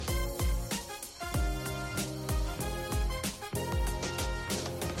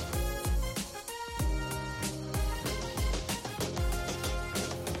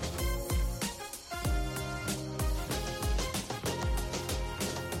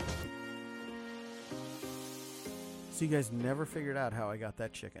So you guys never figured out how I got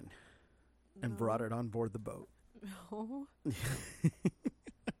that chicken and brought it on board the boat. No.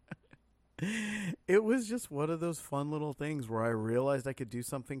 It was just one of those fun little things where I realized I could do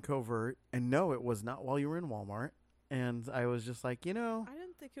something covert. And no, it was not while you were in Walmart. And I was just like, I didn't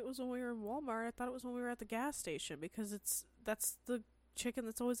think it was when we were in Walmart. I thought it was when we were at the gas station because that's the chicken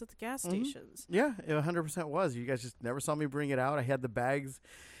that's always at the gas stations. Yeah, it 100% was. You guys just never saw me bring it out. I had the bags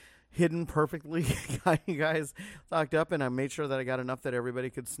hidden perfectly. You guys stocked up, and I made sure that I got enough that everybody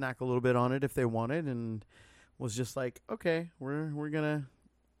could snack a little bit on it if they wanted, and was just like, okay, we're gonna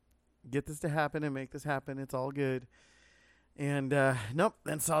get this to happen and make this happen. It's all good. And nope,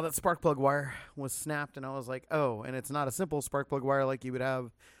 then saw that spark plug wire was snapped, and I was like, oh, and it's not a simple spark plug wire like you would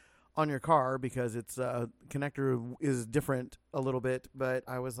have on your car because its connector is different a little bit. But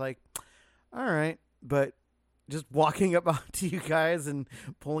I was like, all right. But just walking up to you guys and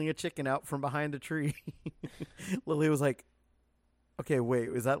pulling a chicken out from behind a tree, Lily was like, okay, wait,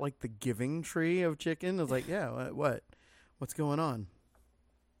 is that like the giving tree of chicken? I was like, yeah, what's going on?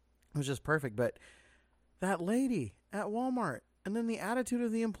 It was just perfect. But that lady at Walmart, and then the attitude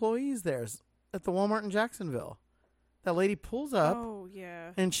of the employees there at the Walmart in Jacksonville. That lady pulls up. Oh,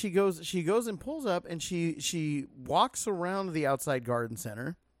 yeah. And she goes and pulls up, and she walks around the outside garden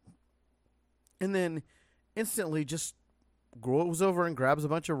center, and then instantly just goes over and grabs a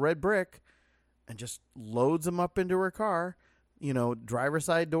bunch of red brick and just loads them up into her car. Driver's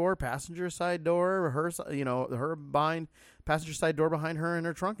side door, passenger side door, her behind passenger side door behind her in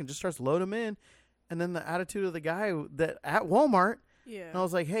her trunk, and just starts loading them in. And then the attitude of the guy that at Walmart. Yeah. And I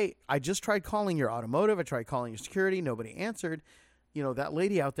was like, hey, I just tried calling your automotive. I tried calling your security. Nobody answered. That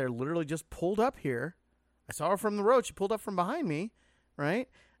lady out there literally just pulled up here. I saw her from the road. She pulled up from behind me, right?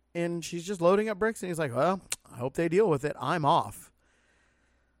 And she's just loading up bricks. And he's like, well, I hope they deal with it. I'm off.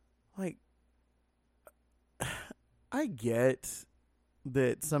 Like, I get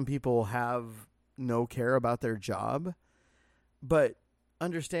that some people have no care about their job, but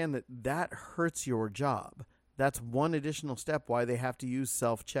understand that hurts your job. That's one additional step why they have to use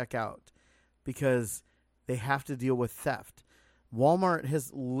self-checkout, because they have to deal with theft. Walmart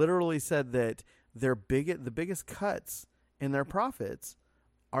has literally said that the biggest cuts in their profits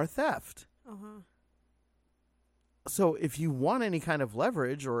are theft. Uh-huh. So if you want any kind of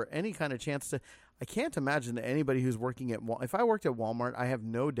leverage or any kind of chance to, I can't imagine that anybody who's working at if I worked at Walmart, I have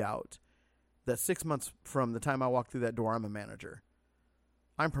no doubt that 6 months from the time I walk through that door, I'm a manager.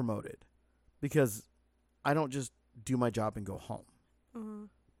 I'm promoted because I don't just do my job and go home. Uh-huh.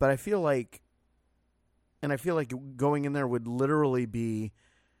 But I feel like going in there would literally be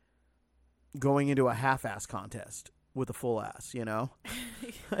going into a half-ass contest with a full ass,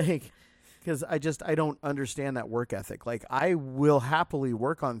 like, because I don't understand that work ethic. Like, I will happily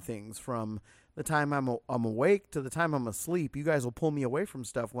work on things from the time I'm awake to the time I'm asleep. You guys will pull me away from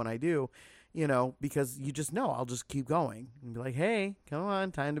stuff when I do, because you just know I'll just keep going and be like, hey, come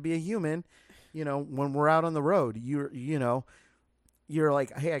on, time to be a human. When we're out on the road, you're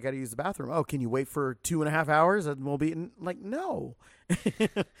like, hey, I got to use the bathroom. Oh, can you wait for 2.5 hours? And we'll be like, no,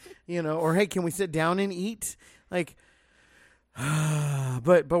 or hey, can we sit down and eat? Like,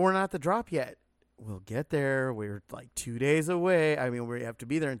 but we're not at the drop yet. We'll get there. We're like 2 days away. I mean, we have to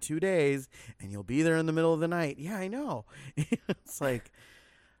be there in 2 days, and you'll be there in the middle of the night. Yeah, I know. It's like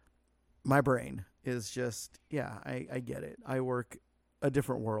my brain is just, yeah, I get it. I work a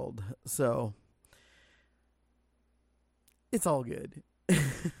different world, so it's all good.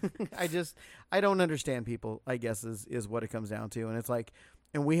 I don't understand people, I guess, is what it comes down to. And it's like,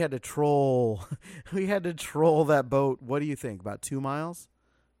 and we had to troll that boat. What do you think? About 2 miles?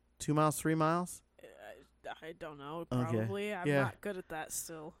 2 miles, 3 miles? I don't know. Probably. Okay. I'm not good at that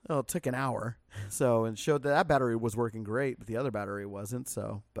still. Well, it took an hour. So, and showed that battery was working great, but the other battery wasn't.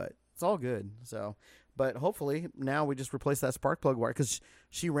 So, but it's all good. So, but hopefully now we just replace that spark plug wire, because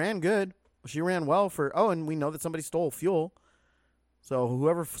she ran good. She ran well and we know that somebody stole fuel. So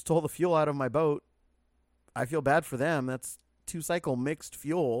whoever stole the fuel out of my boat, I feel bad for them. That's 2-cycle mixed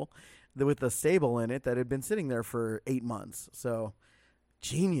fuel with the stable in it that had been sitting there for 8 months. So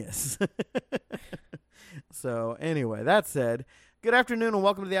genius. So anyway, that said, good afternoon and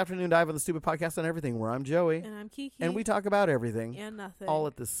welcome to the Afternoon Dive on the Stupid Podcast on Everything, where I'm Joey. And I'm Kiki. And we talk about everything. And nothing. All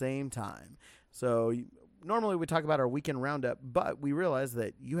at the same time. So normally we talk about our weekend roundup, but we realize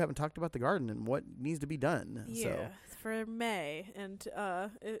that you haven't talked about the garden and what needs to be done. Yeah, so. For May. And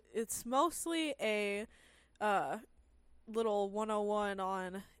it's mostly a little 101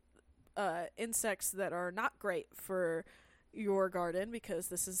 on insects that are not great for your garden, because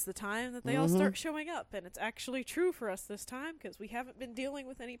this is the time that they all start showing up. And it's actually true for us this time, because we haven't been dealing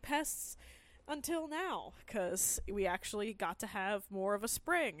with any pests until now, because we actually got to have more of a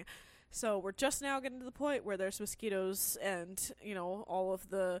spring. So we're just now getting to the point where there's mosquitoes and, all of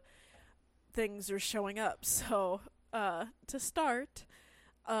the things are showing up. So, to start,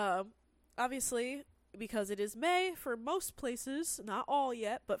 obviously, because it is May, for most places, not all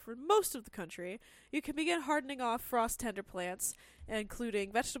yet, but for most of the country, you can begin hardening off frost-tender plants,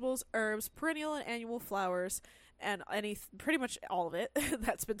 including vegetables, herbs, perennial and annual flowers, and pretty much all of it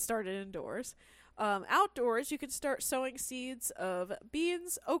that's been started indoors. Outdoors, you can start sowing seeds of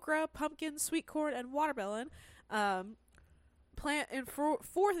beans, okra, pumpkin, sweet corn, and watermelon. For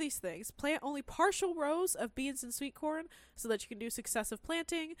these things, plant only partial rows of beans and sweet corn so that you can do successive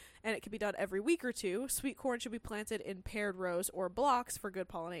planting, and it can be done every week or two. Sweet corn should be planted in paired rows or blocks for good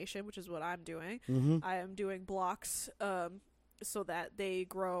pollination, which is what I'm doing. Mm-hmm. I am doing blocks so that they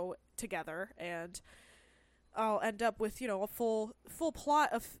grow together, and I'll end up with, a full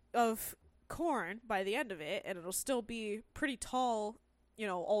plot of corn by the end of it, and it'll still be pretty tall,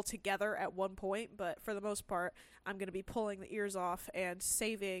 all together at one point, but for the most part, I'm going to be pulling the ears off and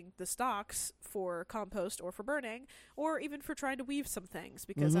saving the stalks for compost or for burning, or even for trying to weave some things,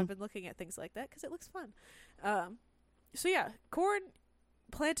 because I've been looking at things like that because it looks fun. So yeah, corn,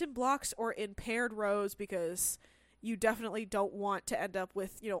 plant in blocks or in paired rows, because you definitely don't want to end up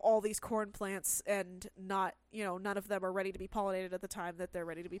with, all these corn plants and not, none of them are ready to be pollinated at the time that they're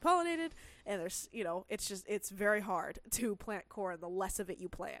ready to be pollinated. And there's, it's very hard to plant corn the less of it you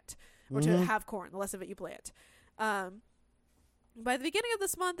plant, or to have corn the less of it you plant. By the beginning of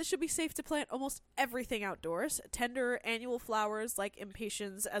this month, it should be safe to plant almost everything outdoors. Tender annual flowers like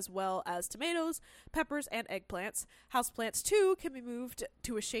impatiens, as well as tomatoes, peppers, and eggplants. Houseplants, too, can be moved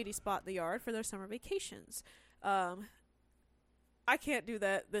to a shady spot in the yard for their summer vacations. I can't do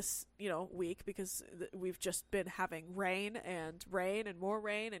that this, week, because we've just been having rain and more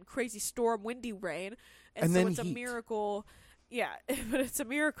rain and crazy storm, windy rain. And so it's a miracle. Yeah, but it's a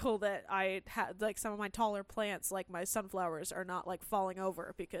miracle that I had, some of my taller plants, like my sunflowers, are not, falling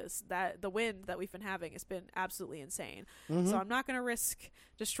over, because the wind that we've been having has been absolutely insane. So I'm not going to risk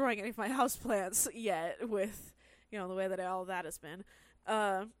destroying any of my houseplants yet with, the way that all that has been.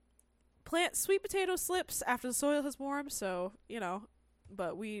 Plant sweet potato slips after the soil has warmed, so,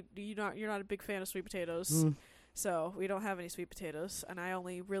 but you're not a big fan of sweet potatoes, so we don't have any sweet potatoes, and I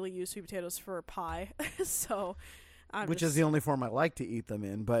only really use sweet potatoes for pie, so... Which is the only form I like to eat them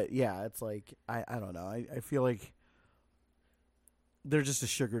in. But yeah, it's like, I don't know. I feel like they're just a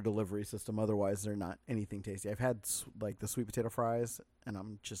sugar delivery system. Otherwise, they're not anything tasty. I've had the sweet potato fries, and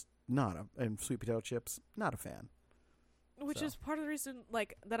I'm just and sweet potato chips, not a fan. Which is part of the reason,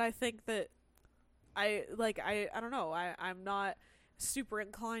 that I think that I don't know. I'm not super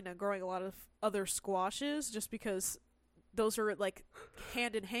inclined on growing a lot of other squashes, just because those are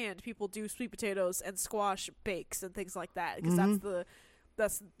hand in hand. People do sweet potatoes and squash bakes and things like that, because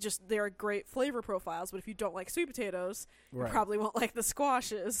that's just their great flavor profiles. But if you don't like sweet potatoes, you probably won't like the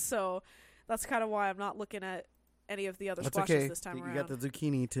squashes. So that's kind of why I'm not looking at any of the other squashes this time around. You got the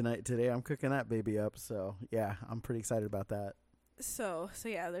zucchini today. I'm cooking that baby up. So yeah, I'm pretty excited about that. So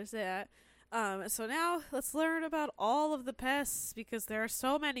yeah, there's that. So now let's learn about all of the pests, because there are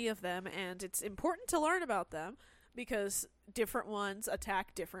so many of them, and it's important to learn about them, because different ones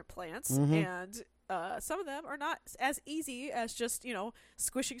attack different plants, and some of them are not as easy as just,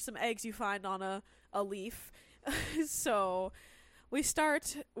 squishing some eggs you find on a leaf. So we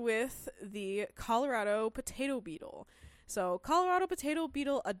start with the Colorado potato beetle. So Colorado potato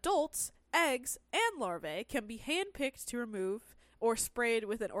beetle adults, eggs, and larvae can be hand-picked to remove or sprayed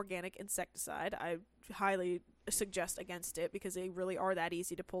with an organic insecticide. I highly suggest against it, because they really are that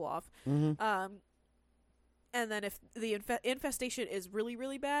easy to pull off. And then if the infestation is really,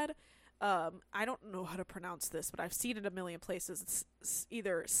 really bad, I don't know how to pronounce this, but I've seen it a million places. It's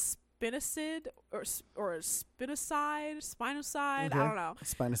either spinoside or spinoside. I don't know.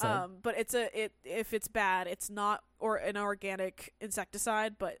 Spinoside. But if it's bad, it's not an organic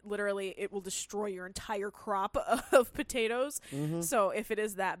insecticide, but literally it will destroy your entire crop of potatoes. So if it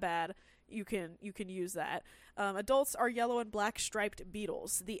is that bad, you can use that. Adults are yellow and black striped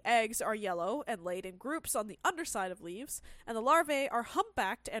beetles. The eggs are yellow and laid in groups on the underside of leaves, and the larvae are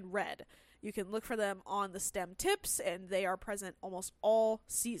humpbacked and red. You can look for them on the stem tips, and they are present almost all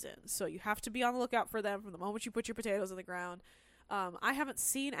season. So you have to be on the lookout for them from the moment you put your potatoes in the ground. I haven't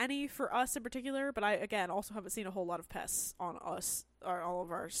seen any for us in particular, but I, again, also haven't seen a whole lot of pests on us or all of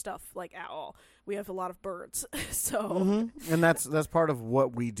our stuff, at all. We have a lot of birds, so... And that's part of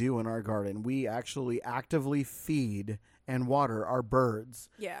what we do in our garden. We actually actively feed and water are birds.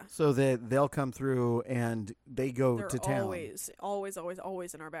 Yeah. So that they'll come through and they go They're to town.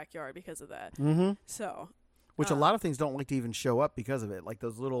 always in our backyard because of that. Mm-hmm. So, which a lot of things don't like to even show up because of it. Like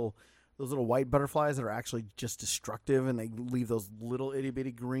those little white butterflies that are actually just destructive, and they leave those little itty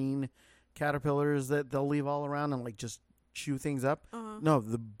bitty green caterpillars that they'll leave all around and like just chew things up. No,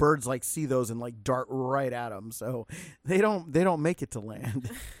 the birds like see those and like dart right at them, so they don't make it to land.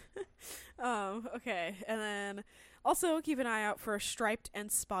 Okay, and then also keep an eye out for striped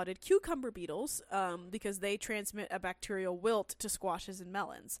and spotted cucumber beetles, because they transmit a bacterial wilt to squashes and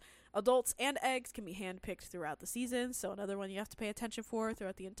melons. Adults and eggs can be handpicked throughout the season, so another one you have to pay attention for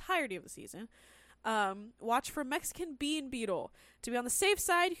throughout the entirety of the season. Watch for Mexican bean beetle. To be on the safe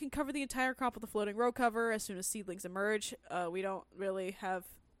side, you can cover the entire crop with a floating row cover as soon as seedlings emerge. We don't really have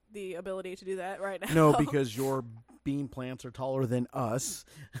the ability to do that right now. No, because your bean plants are taller than us.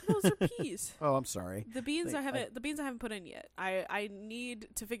 Those are peas. Oh, I'm sorry. The beans I haven't put in yet. I need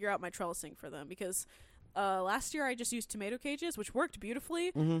to figure out my trellising for them because last year I just used tomato cages, which worked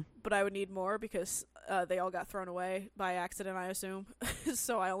beautifully, but I would need more because they all got thrown away by accident, I assume.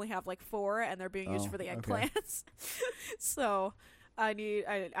 So I only have like 4, and they're being used for the eggplants. So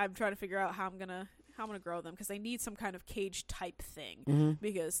I'm trying to figure out how I'm gonna grow them because they need some kind of cage type thing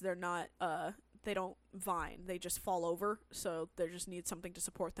because they're not they don't vine, they just fall over, so they just need something to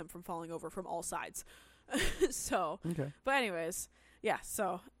support them from falling over from all sides. So but anyways, yeah,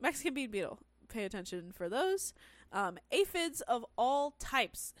 so Mexican bean beetle, pay attention for those. Aphids of all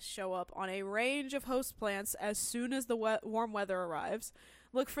types show up on a range of host plants as soon as the warm weather arrives.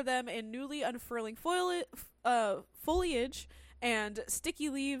 Look for them in newly unfurling foliage, and sticky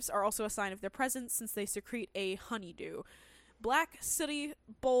leaves are also a sign of their presence since they secrete a honeydew. Black sooty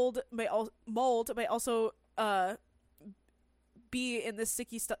mold may also be in this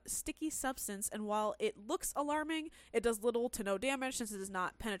sticky substance, and while it looks alarming, it does little to no damage since it does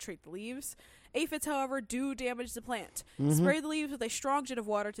not penetrate the leaves. Aphids, however, do damage the plant. Spray the leaves with a strong jet of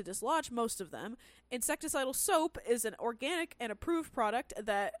water to dislodge most of them. Insecticidal soap is an organic and approved product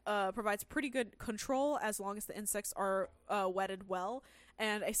that provides pretty good control as long as the insects are wetted well,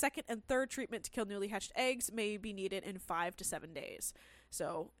 and a second and third treatment to kill newly hatched eggs may be needed in 5 to 7 days.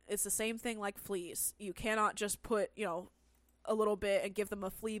 So it's the same thing like fleas. You cannot just put, a little bit and give them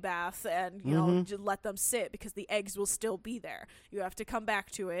a flea bath and just let them sit because the eggs will still be there. You have to come back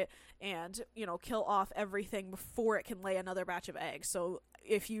to it and kill off everything before it can lay another batch of eggs. So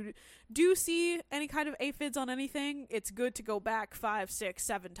if you do see any kind of aphids on anything, it's good to go back 5, 6,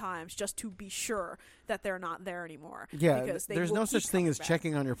 7 times just to be sure that they're not there anymore. Yeah, because there's no such thing as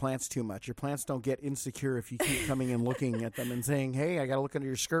checking on your plants too much. Your plants don't get insecure if you keep coming and looking at them and saying, hey, I gotta look under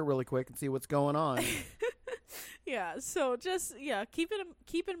your skirt really quick and see what's going on. Yeah, so just keep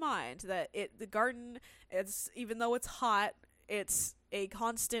in mind that the garden, it's, even though it's hot, it's a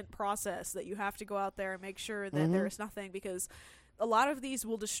constant process that you have to go out there and make sure that there is nothing, because a lot of these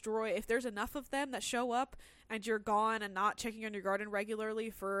will destroy, if there's enough of them that show up and you're gone and not checking on your garden regularly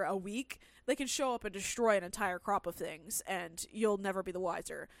for a week, they can show up and destroy an entire crop of things and you'll never be the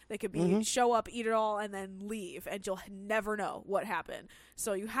wiser. They could be show up, eat it all, and then leave, and you'll never know what happened.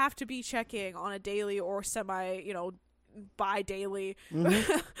 So you have to be checking on a daily or bi-daily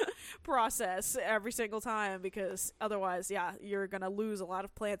process every single time, because otherwise, you're going to lose a lot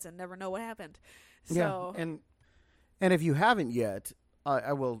of plants and never know what happened. So, yeah, and if you haven't yet,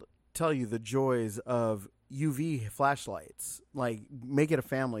 I will tell you the joys of UV flashlights. Like, make it a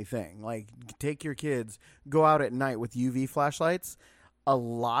family thing. Like, take your kids, go out at night with UV flashlights. A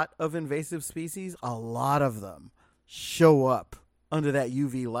lot of invasive species, a lot of them show up under that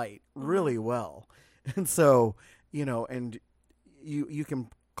UV light really well. And so, and you can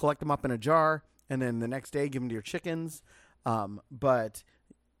collect them up in a jar and then the next day give them to your chickens. But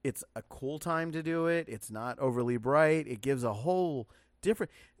it's a cool time to do it. It's not overly bright. It gives a whole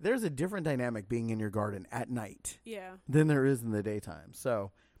there's a different dynamic being in your garden at night than there is in the daytime. So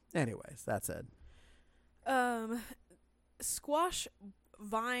anyways, that's it. Squash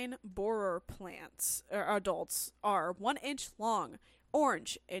vine borer plants, adults, are 1 inch long,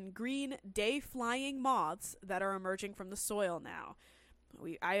 orange and green day-flying moths that are emerging from the soil now.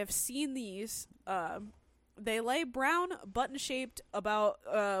 I have seen these. They lay brown, button-shaped, about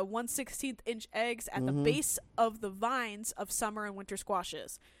 1/16 inch eggs at the base of the vines of summer and winter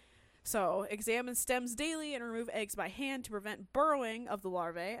squashes. So, examine stems daily and remove eggs by hand to prevent burrowing of the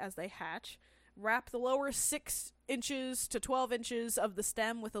larvae as they hatch. Wrap the lower 6 inches to 12 inches of the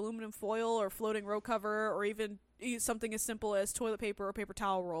stem with aluminum foil or floating row cover, or even something as simple as toilet paper or paper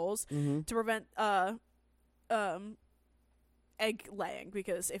towel rolls to prevent egg laying,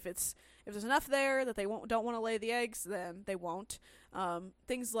 because if there's enough there that they don't want to lay the eggs, then they won't.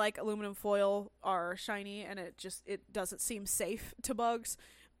 Things like aluminum foil are shiny, and it doesn't seem safe to bugs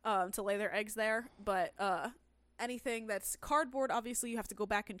to lay their eggs there. But anything that's cardboard, obviously you have to go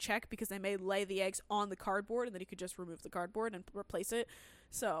back and check, because they may lay the eggs on the cardboard, and then you could just remove the cardboard and replace it.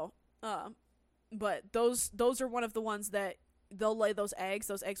 So, but those are one of the ones that they'll lay those eggs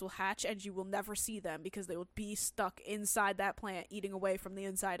will hatch, and you will never see them because they will be stuck inside that plant eating away from the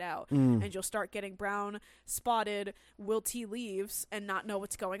inside out. And you'll start getting brown, spotted, wilty leaves and not know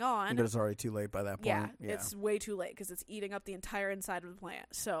what's going on. But it's already too late by that point. Yeah, it's way too late because it's eating up the entire inside of the plant.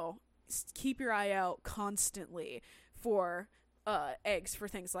 So keep your eye out constantly for eggs for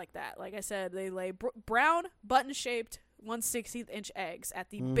things like that. Like I said, they lay brown, button-shaped 1/16 inch eggs at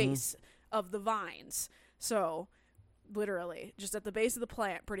the base of the vines. So literally just at the base of the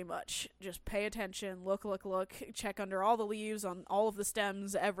plant, pretty much. Just pay attention, look, check under all the leaves, on all of the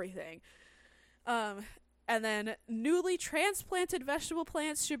stems, everything. And then newly transplanted vegetable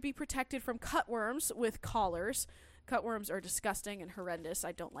plants should be protected from cutworms with collars. Cutworms are disgusting and horrendous.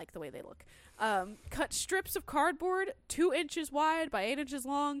 I don't like the way they look. Cut strips of cardboard 2 inches wide by 8 inches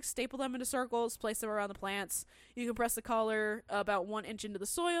long, staple them into circles, place them around the plants. You can press the collar about 1 inch into the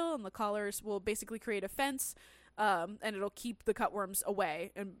soil, and the collars will basically create a fence. And it'll keep the cutworms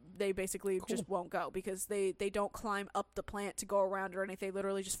away, and they basically just won't go, because they don't climb up the plant to go around or anything. They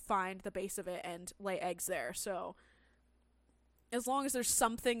literally just find the base of it and lay eggs there. So as long as there's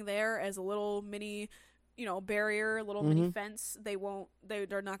something there as a little mini, barrier, a little mini fence,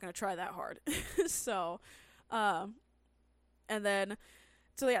 they're not going to try that hard. So, and then,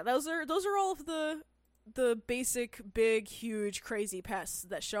 so yeah, those are all of the basic, big, huge, crazy pests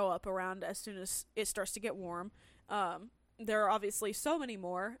that show up around as soon as it starts to get warm. There are obviously so many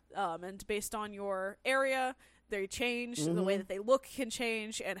more, and based on your area, they change. The way that they look can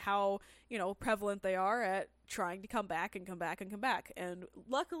change, and how, prevalent they are at trying to come back and come back and come back. And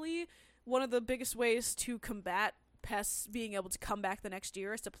luckily, one of the biggest ways to combat pests being able to come back the next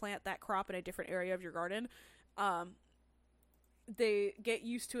year is to plant that crop in a different area of your garden. They get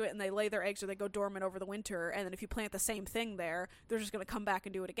used to it, and they lay their eggs, or they go dormant over the winter, and then if you plant the same thing there, they're just going to come back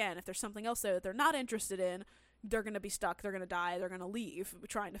and do it again. If there's something else there that they're not interested in, they're going to be stuck, they're going to die, they're going to leave,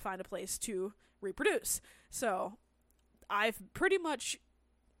 trying to find a place to reproduce. So I've pretty much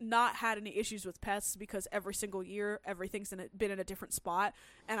not had any issues with pests, because every single year everything's been in a different spot,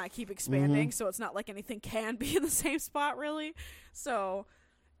 and I keep expanding, so it's not like anything can be in the same spot, really. So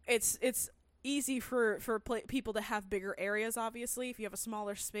it's easy for people to have bigger areas. Obviously, if you have a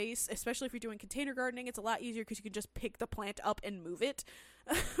smaller space, especially if you're doing container gardening, it's a lot easier because you can just pick the plant up and move it.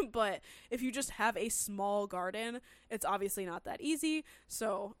 But if you just have a small garden, it's obviously not that easy.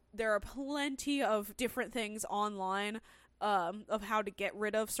 So there are plenty of different things online of how to get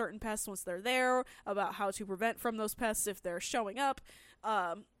rid of certain pests once they're there, about how to prevent from those pests if they're showing up.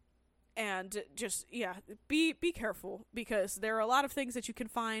 And just, be careful, because there are a lot of things that you can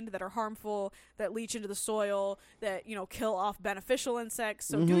find that are harmful, that leach into the soil, that, kill off beneficial insects.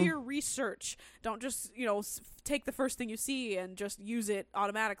 So do your research. Don't just, take the first thing you see and just use it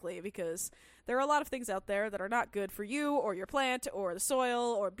automatically, because there are a lot of things out there that are not good for you or your plant or the soil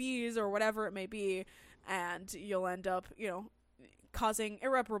or bees or whatever it may be, and you'll end up, causing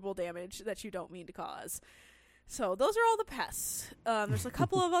irreparable damage that you don't mean to cause. So those are all the pests. There's a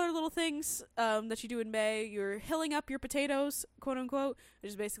couple of other little things that you do in May. You're hilling up your potatoes, quote unquote,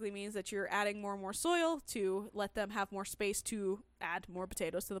 which basically means that you're adding more and more soil to let them have more space to add more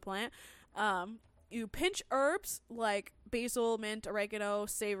potatoes to the plant. You pinch herbs like basil, mint, oregano,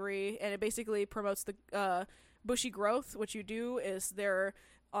 savory, and it basically promotes the bushy growth. What you do is they're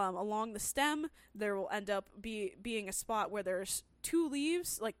along the stem, there will end up being a spot where there's two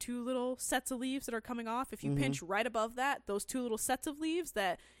leaves, like two little sets of leaves that are coming off. If you pinch right above that, those two little sets of leaves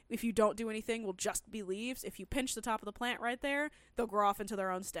that, if you don't do anything, will just be leaves. If you pinch the top of the plant right there, they'll grow off into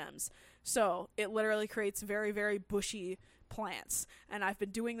their own stems. So it literally creates very, very bushy plants. And I've been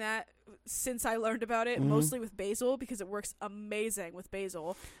doing that since I learned about it, mostly with basil, because it works amazing with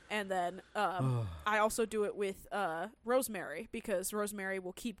basil. And then I also do it with rosemary, because rosemary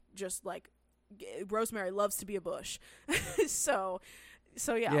will keep just like, rosemary loves to be a bush. so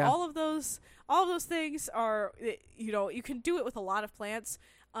yeah, all of those things are, you can do it with a lot of plants.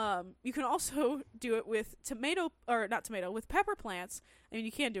 You can also do it with with pepper plants. I mean,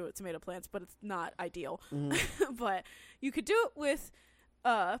 you can do it with tomato plants, but it's not ideal. But you could do it with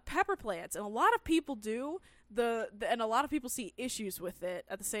pepper plants, and a lot of people do and a lot of people see issues with it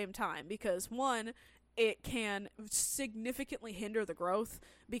at the same time, because one, it can significantly hinder the growth,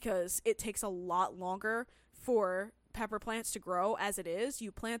 because it takes a lot longer for pepper plants to grow as it is,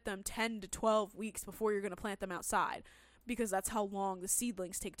 you plant them 10 to 12 weeks before you're going to plant them outside, because that's how long the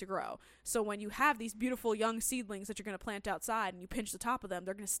seedlings take to grow. So when you have these beautiful young seedlings that you're going to plant outside and you pinch the top of them,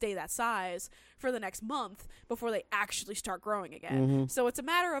 they're going to stay that size for the next month before they actually start growing again. So it's a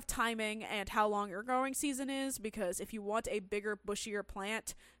matter of timing and how long your growing season is, because if you want a bigger, bushier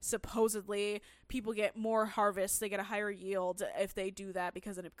plant, supposedly people get more harvests, they get a higher yield if they do that,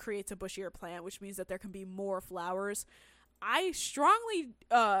 because then it creates a bushier plant, which means that there can be more flowers. I strongly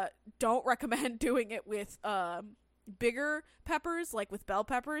don't recommend doing it with bigger peppers, like with bell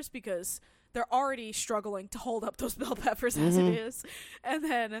peppers, because they're already struggling to hold up those bell peppers as it is, and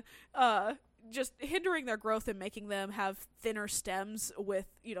then just hindering their growth and making them have thinner stems with,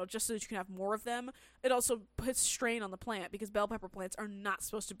 just so that you can have more of them. It also puts strain on the plant, because bell pepper plants are not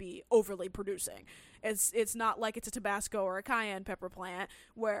supposed to be overly producing. It's not like it's a Tabasco or a cayenne pepper plant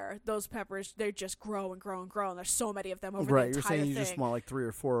where those peppers, they just grow and grow and grow, and there's so many of them over the entire You're saying you thing. just want like 3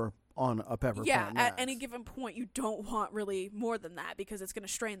 or 4 on a pepper plant. Yeah, at max. any given point, you don't want really more than that, because it's going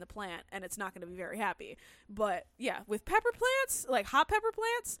to strain the plant and it's not going to be very happy. But yeah, with pepper plants, like hot pepper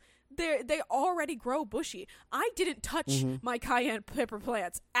plants, they already grow bushy. I didn't touch my cayenne pepper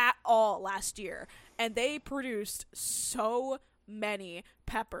plants at all last year, and they produced so many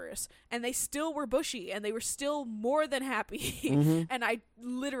peppers, and they still were bushy, and they were still more than happy. And I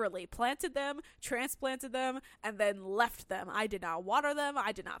literally planted them, transplanted them, and then left them. I did not water them,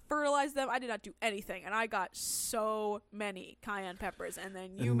 I did not fertilize them, I did not do anything, and I got so many cayenne peppers. And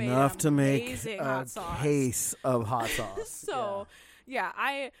then you enough made to make amazing a hot sauce. case of hot sauce. So yeah,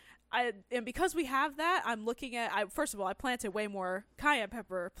 I and because we have that, I'm looking at, first of all, I planted way more cayenne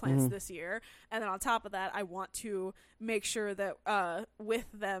pepper plants this year, and then on top of that, I want to make sure that with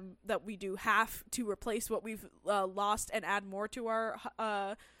them that we do half to replace what we've lost and add more to our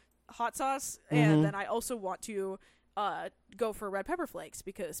hot sauce. And then I also want to go for red pepper flakes,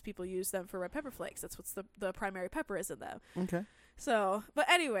 because people use them for red pepper flakes. That's what's the primary pepper is in them. Okay. So, but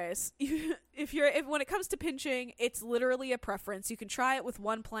anyways, if when it comes to pinching, it's literally a preference. You can try it with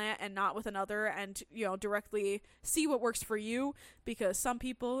one plant and not with another, and directly see what works for you, because some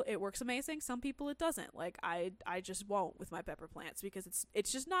people it works amazing, some people it doesn't. Like I just won't with my pepper plants, because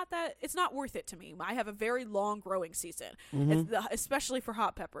it's just not that, it's not worth it to me. I have a very long growing season, especially for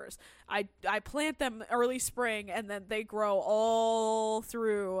hot peppers. I plant them early spring, and then they grow all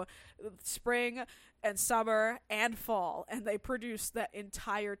through spring and summer and fall, and they produce that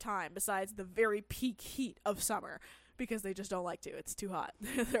entire time, besides the very peak heat of summer, because they just don't like to. It's too hot.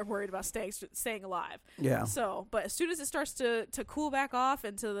 They're worried about staying alive. Yeah. So, but as soon as it starts to cool back off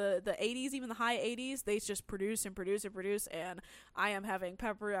into the 80s, even the high 80s, they just produce and produce and produce, and I am having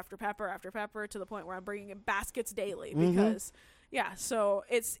pepper after pepper after pepper, to the point where I'm bringing in baskets daily, because yeah, so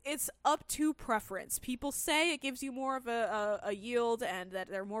it's up to preference. People say it gives you more of a yield and that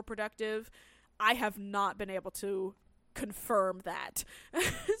they're more productive. I have not been able to confirm that.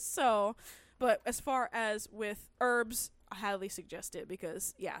 So, but as far as with herbs, I highly suggest it,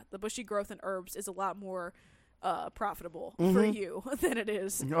 because yeah, the bushy growth in herbs is a lot more profitable for you than it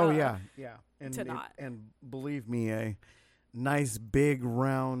is yeah, and to not. And believe me, a nice big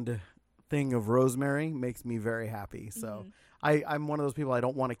round thing of rosemary makes me very happy. So I'm one of those people, I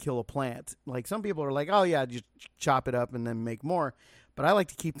don't want to kill a plant. Like some people are like, oh yeah, just chop it up and then make more. But I like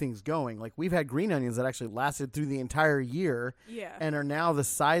to keep things going. Like we've had green onions that actually lasted through the entire year, and are now the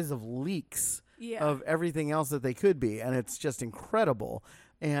size of leeks of everything else that they could be, and it's just incredible.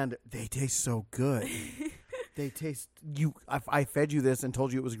 And they taste so good. They taste If I fed you this and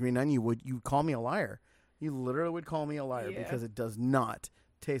told you it was green onion, you'd call me a liar. You literally would call me a liar, because it does not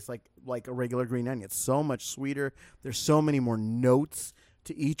taste like a regular green onion. It's so much sweeter. There's so many more notes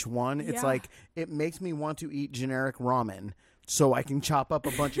to each one. It's like it makes me want to eat generic ramen, so I can chop up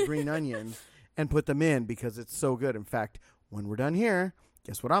a bunch of green onions and put them in, because it's so good. In fact, when we're done here,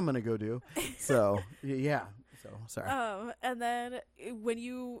 guess what I'm going to go do? So, yeah. So, sorry. And then when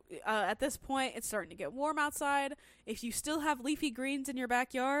you, at this point, it's starting to get warm outside. If you still have leafy greens in your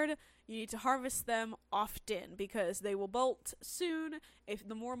backyard, you need to harvest them often, because they will bolt soon. If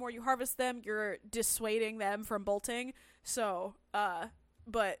the more and more you harvest them, you're dissuading them from bolting. So,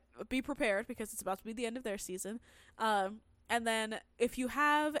 but be prepared, because it's about to be the end of their season. And then if you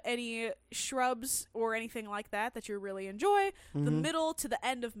have any shrubs or anything like that you really enjoy, the middle to the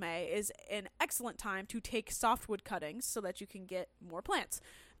end of May is an excellent time to take softwood cuttings so that you can get more plants.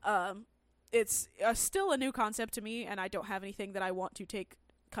 It's still a new concept to me, and I don't have anything that I want to take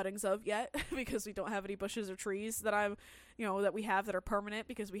cuttings of yet, because we don't have any bushes or trees that that we have that are permanent,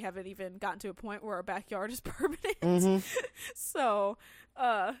 because we haven't even gotten to a point where our backyard is permanent. So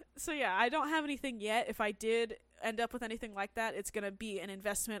yeah, I don't have anything yet. If I did, end up with anything like that, it's going to be an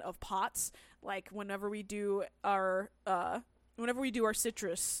investment of pots. Like whenever we do our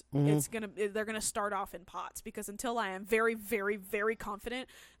citrus, they're gonna start off in pots, because until I am very, very, very confident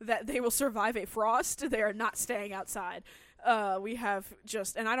that they will survive a frost, they are not staying outside. We have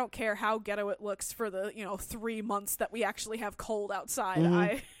and I don't care how ghetto it looks for the 3 months that we actually have cold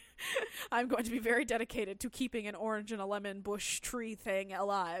outside. I'm going to be very dedicated to keeping an orange and a lemon bush tree thing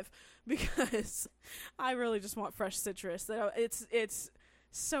alive, because I really just want fresh citrus. It's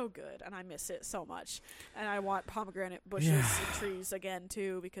so good, and I miss it so much. And I want pomegranate bushes and trees again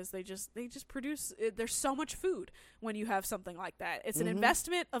too, because they just produce. There's so much food when you have something like that. It's an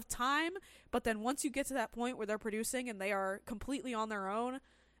investment of time, but then once you get to that point where they're producing and they are completely on their own,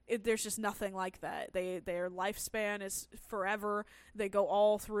 there's just nothing like that. Their lifespan is forever. They go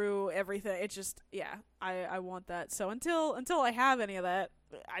all through everything. It's just I want that. So until I have any of that,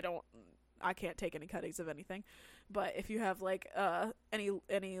 I can't take any cuttings of anything. But if you have like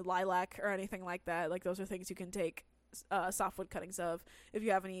any lilac or anything like that, like those are things you can take softwood cuttings of. If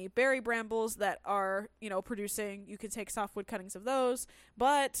you have any berry brambles that are producing, you can take softwood cuttings of those,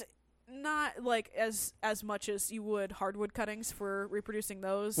 but not like as much as you would hardwood cuttings for reproducing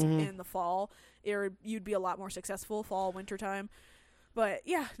those in the fall. You'd be a lot more successful fall, winter time. But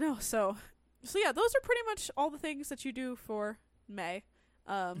so yeah, those are pretty much all the things that you do for May.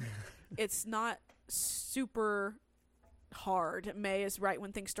 It's not super hard. May is right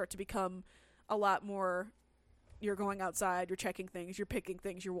when things start to become a lot more, you're going outside, you're checking things, you're picking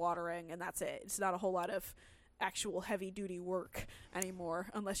things, you're watering, and that's it. It's not a whole lot of actual heavy duty work anymore,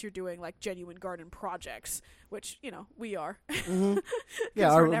 unless you're doing like genuine garden projects, which we are.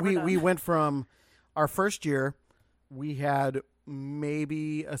 We went from our first year, we had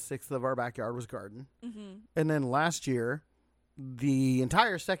maybe a sixth of our backyard was garden, and then last year the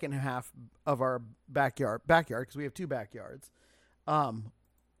entire second half of our backyard, because we have 2 backyards,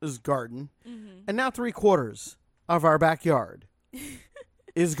 is garden. And now 3/4 of our backyard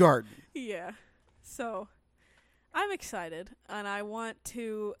is garden. Yeah. So I'm excited, and I want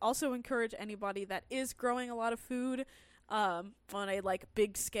to also encourage anybody that is growing a lot of food on a like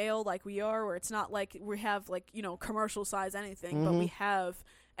big scale like we are, where it's not like we have like commercial size anything, but we have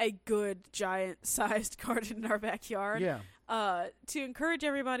a good giant sized garden in our backyard. To encourage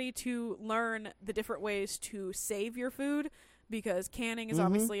everybody to learn the different ways to save your food, because canning is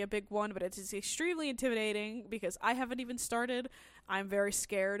obviously a big one, but it is extremely intimidating because I haven't even started. I'm very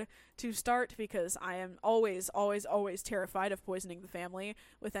scared to start because I am always, always, always terrified of poisoning the family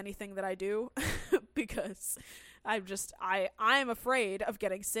with anything that I do because I'm afraid of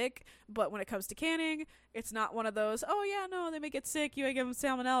getting sick. But when it comes to canning, it's not one of those, oh yeah, no, they may get sick, you may give them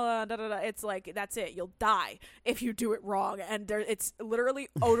salmonella, da da da. It's like, that's it. You'll die if you do it wrong. And it's literally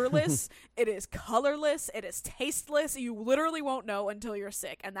odorless. It is colorless. It is tasteless. You literally won't know until you're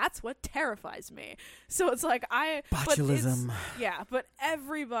sick. And that's what terrifies me. So it's like, botulism. But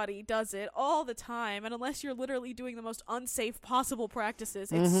everybody does it all the time. And unless you're literally doing the most unsafe possible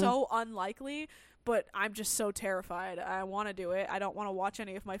practices, it's so unlikely. But I'm just so terrified. I want to do it. I don't want to watch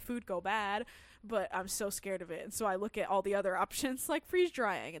any of my food go bad, but I'm so scared of it. And so I look at all the other options like freeze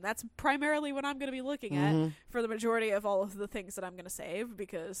drying, and that's primarily what I'm going to be looking at for the majority of all of the things that I'm going to save,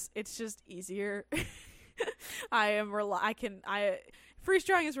 because it's just easier. Freeze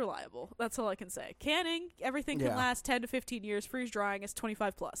drying is reliable. That's all I can say. Canning, everything can last 10 to 15 years. Freeze drying is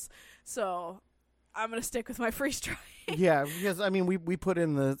 25 plus. So I'm going to stick with my freeze drying. Yeah, because I mean, we put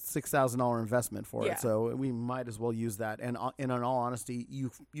in the $6,000 investment for it, so we might as well use that. And in all honesty,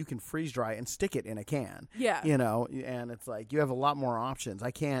 you can freeze dry and stick it in a can. Yeah, and it's like you have a lot more options.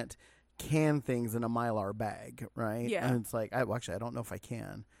 I can't can things in a Mylar bag, right? Yeah, and it's like I don't know if I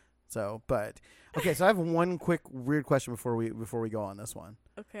can. So, but okay. So I have one quick weird question before we go on this one.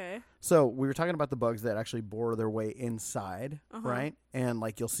 Okay. So we were talking about the bugs that actually bore their way inside, right? And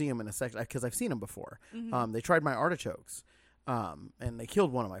like you'll see them in a section because I've seen them before. They tried my artichokes, and they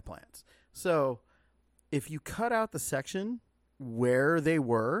killed one of my plants. So if you cut out the section where they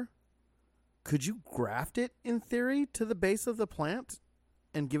were, could you graft it in theory to the base of the plant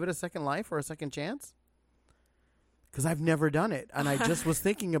and give it a second life or a second chance? Because I've never done it. And I just was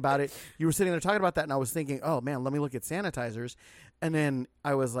thinking about it. You were sitting there talking about that, and I was thinking, oh, man, let me look at sanitizers. And then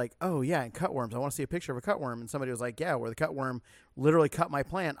I was like, oh, yeah, and cutworms. I want to see a picture of a cutworm. And somebody was like, yeah, where the cutworm literally cut my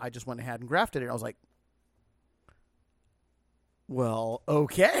plant, I just went ahead and grafted it. I was like, well,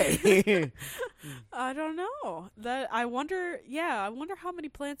 okay. I don't know. I wonder how many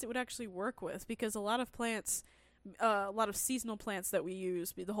plants it would actually work with, because a lot of plants, a lot of seasonal plants that we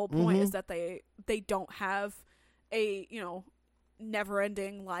use, the whole point is that they don't have a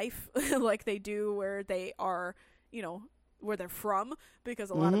never-ending life like they do where they are, where they're from, because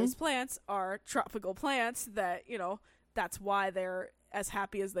a lot of these plants are tropical plants that, that's why they're as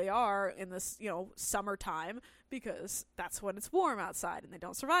happy as they are in this, summertime, because that's when it's warm outside and they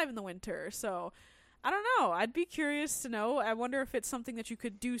don't survive in the winter. So I don't know. I'd be curious to know. I wonder if it's something that you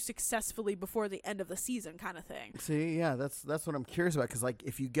could do successfully before the end of the season kind of thing. See, yeah, that's what I'm curious about, because like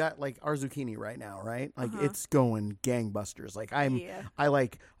if you got like our zucchini right now, right? Like it's going gangbusters. Like I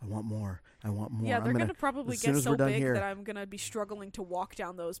want more. Yeah, they're going to probably get so big that I'm going to be struggling to walk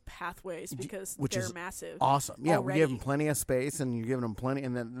down those pathways because they're massive. Awesome. Yeah, already. we give them plenty of space, and you're giving them plenty,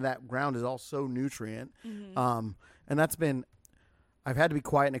 and then that ground is all so nutrient. And that's been, I've had to be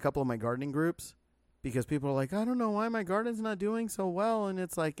quiet in a couple of my gardening groups, because people are like, I don't know why my garden's not doing so well. And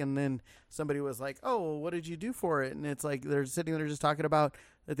it's like, and then somebody was like, oh, well, what did you do for it? And it's like, they're sitting there just talking about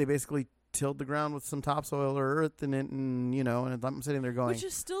that they basically tilled the ground with some topsoil or earth in it. And, and I'm sitting there going. Which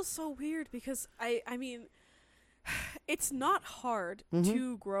is still so weird, because I mean, it's not hard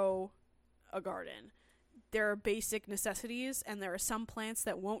to grow a garden. There are basic necessities, and there are some plants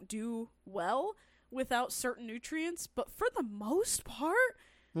that won't do well without certain nutrients. But for the most part,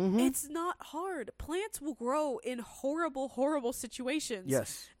 it's not hard. Plants will grow in horrible, horrible situations.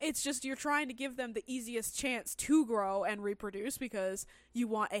 Yes. It's just you're trying to give them the easiest chance to grow and reproduce because you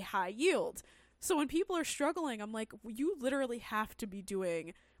want a high yield. So when people are struggling, I'm like, you literally have to be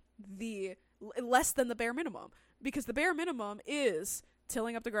doing the less than the bare minimum, because the bare minimum is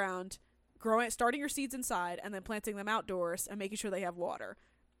tilling up the ground, starting your seeds inside, and then planting them outdoors and making sure they have water.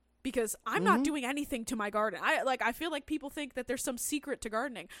 Because I'm not doing anything to my garden. I feel like people think that there's some secret to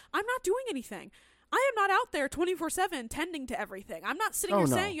gardening. I'm not doing anything. I am not out there 24/7 tending to everything. I'm not sitting here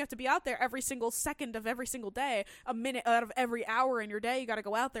saying you have to be out there every single second of every single day, a minute out of every hour in your day. You got to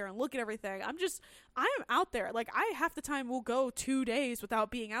go out there and look at everything. I am out there. Like, I half the time will go 2 days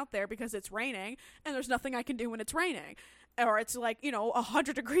without being out there because it's raining and there's nothing I can do when it's raining. Or it's like,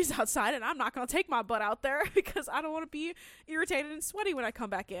 100 degrees outside and I'm not going to take my butt out there because I don't want to be irritated and sweaty when I come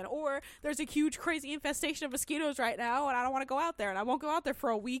back in. Or there's a huge, crazy infestation of mosquitoes right now and I don't want to go out there, and I won't go out there for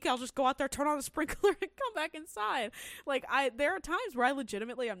a week. I'll just go out there, turn on a sprinkler, and come back inside. Like, there are times where I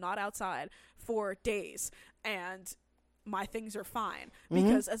legitimately am not outside for days and my things are fine,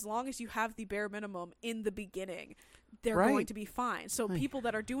 because as long as you have the bare minimum in the beginning, they're going to be fine. So people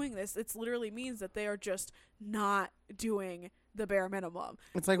that are doing this, it literally means that they are just not doing the bare minimum.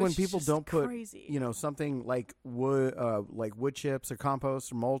 It's like when people don't put, crazy. Something like wood chips or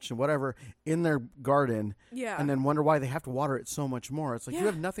compost or mulch and whatever in their garden, and then wonder why they have to water it so much more. It's like you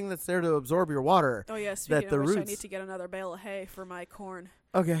have nothing that's there to absorb your water. Oh yeah, speaking of which, I need to get another bale of hay for my corn.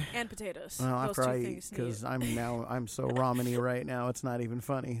 Okay. And potatoes. Well, those after two I things, because I'm so ramen-y right now, it's not even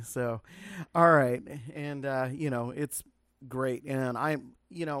funny. So, all right, and it's great, and I'm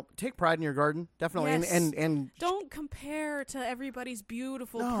take pride in your garden, definitely. Yes. And don't compare to everybody's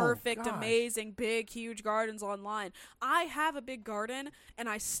beautiful, perfect, amazing, big, huge gardens online. I have a big garden, and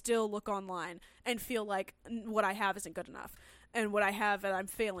I still look online and feel like what I have isn't good enough. And what I have and I'm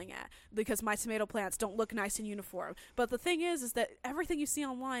failing at, because my tomato plants don't look nice and uniform. But the thing is that everything you see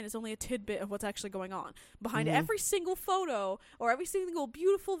online is only a tidbit of what's actually going on. Behind every single photo or every single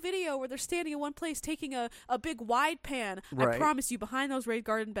beautiful video where they're standing in one place taking a big wide pan, I promise you behind those raised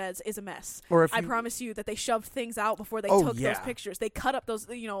garden beds is a mess. Or I promise you that they shoved things out before they took those pictures. They cut up those,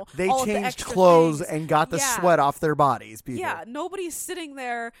 they all changed the clothes things. And got the sweat off their bodies, people. Yeah, nobody's sitting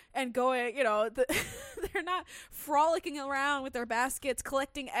there and going, they're not frolicking around with their baskets,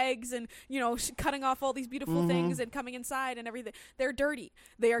 collecting eggs and, cutting off all these beautiful things and coming inside and everything. They're dirty.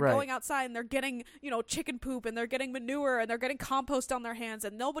 They are going outside and they're getting, chicken poop and they're getting manure and they're getting compost on their hands,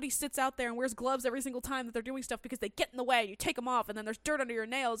 and nobody sits out there and wears gloves every single time that they're doing stuff because they get in the way. You take them off and then there's dirt under your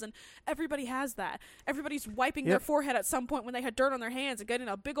nails, and everybody has that. Everybody's wiping their forehead at some point when they had dirt on their hands and getting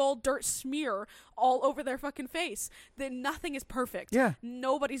a big old dirt smear all over their fucking face. Then nothing is perfect. Yeah.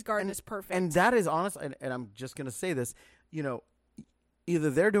 Nobody's garden is perfect. And that is honest, and I'm just going to say this, either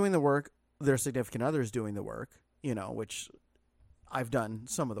they're doing the work, their significant other is doing the work, which I've done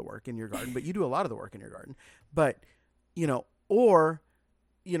some of the work in your garden, but you do a lot of the work in your garden. But, or,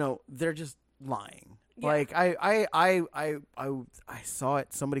 they're just lying. Yeah. Like I saw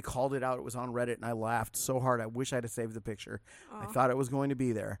it. Somebody called it out. It was on Reddit, and I laughed so hard. I wish I had saved the picture. I thought it was going to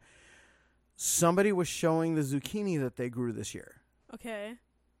be there. Somebody was showing the zucchini that they grew this year. Okay.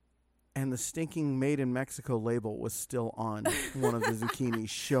 And the stinking Made in Mexico label was still on one of the zucchinis,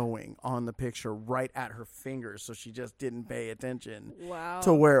 showing on the picture right at her fingers. So she just didn't pay attention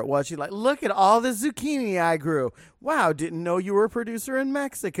to where it was. She's like, look at all the zucchini I grew. Wow, didn't know you were a producer in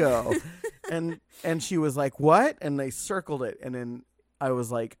Mexico. and she was like, what? And they circled it. And then I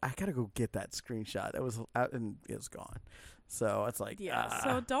was like, I got to go get that screenshot. That was out and it was gone. So it's like,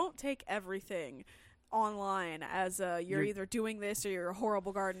 So don't take everything online as you're either doing this or you're a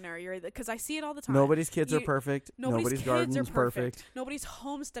horrible gardener. Because I see it all the time. Nobody's kids are perfect. Nobody's garden is perfect. Nobody's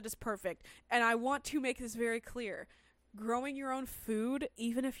homestead is perfect. And I want to make this very clear. Growing your own food,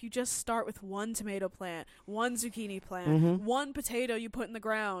 even if you just start with one tomato plant, one zucchini plant, one potato you put in the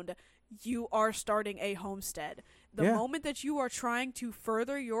ground, you are starting a homestead. The moment that you are trying to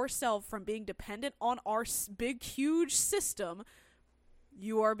further yourself from being dependent on our big, huge system,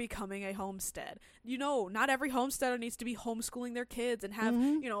 you are becoming a homestead. Not every homesteader needs to be homeschooling their kids and have,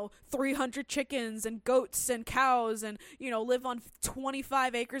 300 chickens and goats and cows and, live on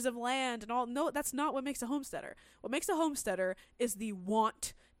 25 acres of land and all. No, that's not what makes a homesteader. What makes a homesteader is the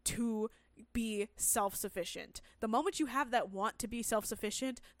want to be self-sufficient. The moment you have that want to be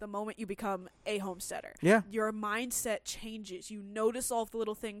self-sufficient, the moment you become a homesteader. Yeah. Your mindset changes. You notice all of the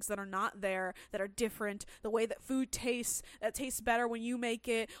little things that are not there, that are different, the way that food tastes, that tastes better when you make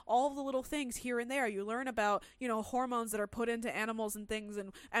it, all of the little things here and there. You learn about, hormones that are put into animals and things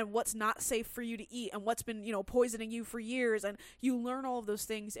and what's not safe for you to eat and what's been, poisoning you for years. And you learn all of those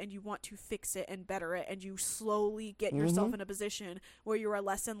things and you want to fix it and better it. And you slowly get yourself in a position where you are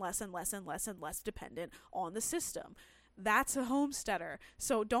less and less and less and less and less dependent on the system. That's a homesteader.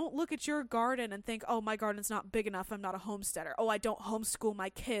 So don't look at your garden and think, oh, my garden's not big enough, I'm not a homesteader. Oh, I don't homeschool my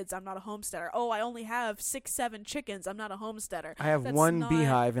kids, I'm not a homesteader. Oh, I only have 6-7 chickens, I'm not a homesteader. I have one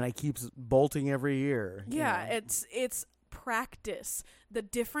beehive and I keep bolting every year. Yeah, it's practice. The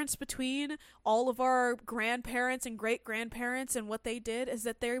difference between all of our grandparents and great-grandparents and what they did is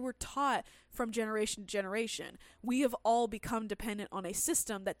that they were taught from generation to generation. We have all become dependent on a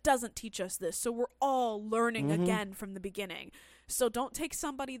system that doesn't teach us this, so we're all learning again from the beginning. So don't take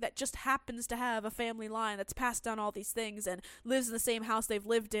somebody that just happens to have a family line that's passed down all these things and lives in the same house they've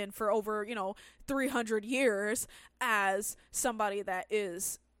lived in for over, 300 years as somebody that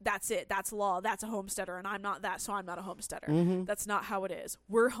is that's it, that's law, that's a homesteader, and I'm not that, so I'm not a homesteader. That's not how it is.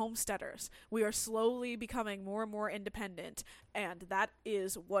 We're homesteaders. We are slowly becoming more and more independent, and that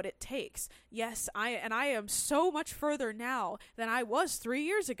is what it takes. Yes, I am so much further now than I was 3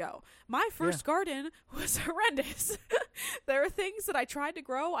 years ago. My first garden was horrendous. There are things that I tried to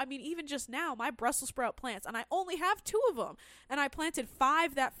grow. I mean, even just now, my Brussels sprout plants, and I only have 2 of them, and I planted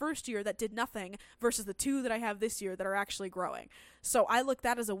 5 that first year that did nothing versus the 2 that I have this year that are actually growing. So I look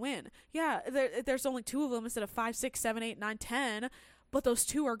that as a win. Yeah, there's only 2 of them instead of 5, 6, 7, 8, 9, 10, but those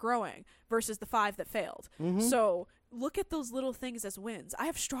 2 are growing versus the 5 that failed. So look at those little things as wins. I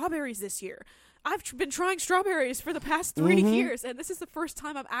have strawberries this year. I've been trying strawberries for the past 3 years, and this is the first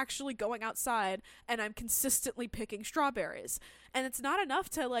time I'm actually going outside and I'm consistently picking strawberries. And it's not enough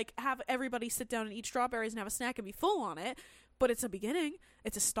to have everybody sit down and eat strawberries and have a snack and be full on it, but it's a beginning.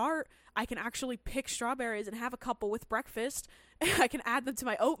 It's a start. I can actually pick strawberries and have a couple with breakfast. I can add them to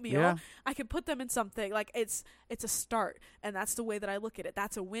my oatmeal. Yeah. I can put them in something. It's a start, and that's the way that I look at it.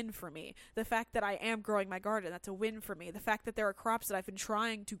 That's a win for me. The fact that I am growing my garden, that's a win for me. The fact that there are crops that I've been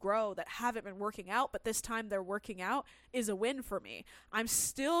trying to grow that haven't been working out, but this time they're working out, is a win for me. I'm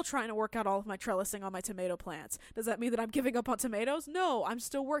still trying to work out all of my trellising on my tomato plants. Does that mean that I'm giving up on tomatoes? No, I'm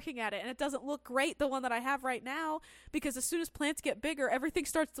still working at it, and it doesn't look great, the one that I have right now, because as soon as plants get bigger, everything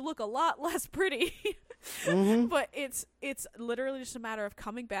starts to look a lot less pretty. But it's literally just a matter of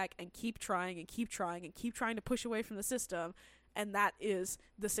coming back and keep trying and keep trying and keep trying to push away from the system, and that is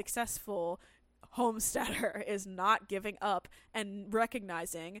the successful homesteader, is not giving up and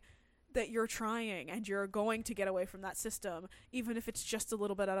recognizing that you're trying and you're going to get away from that system, even if it's just a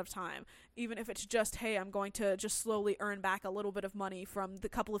little bit at a time. Even if it's just, hey, I'm going to just slowly earn back a little bit of money from the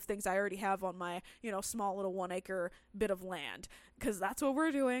couple of things I already have on my, small little 1 acre bit of land. Because that's what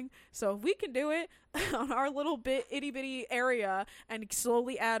we're doing. So if we can do it on our little bit itty bitty area and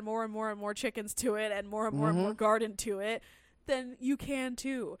slowly add more and more and more chickens to it and more and more garden to it, then you can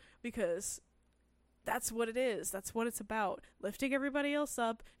too. Because that's what it is. That's what it's about. Lifting everybody else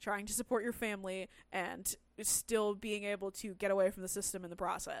up, trying to support your family, and still being able to get away from the system in the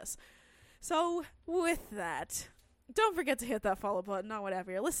process. So, with that, don't forget to hit that follow button on whatever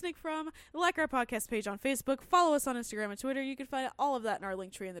you're listening from. Like our podcast page on Facebook. Follow us on Instagram and Twitter. You can find all of that in our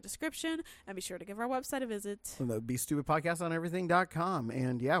link tree in the description. And be sure to give our website a visit. The Be Stupid Podcast on everything.com.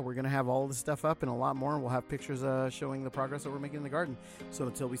 And yeah, we're going to have all this stuff up and a lot more. We'll have pictures showing the progress that we're making in the garden. So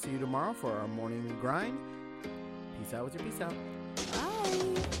until we see you tomorrow for our morning grind, peace out with your peace out. Bye.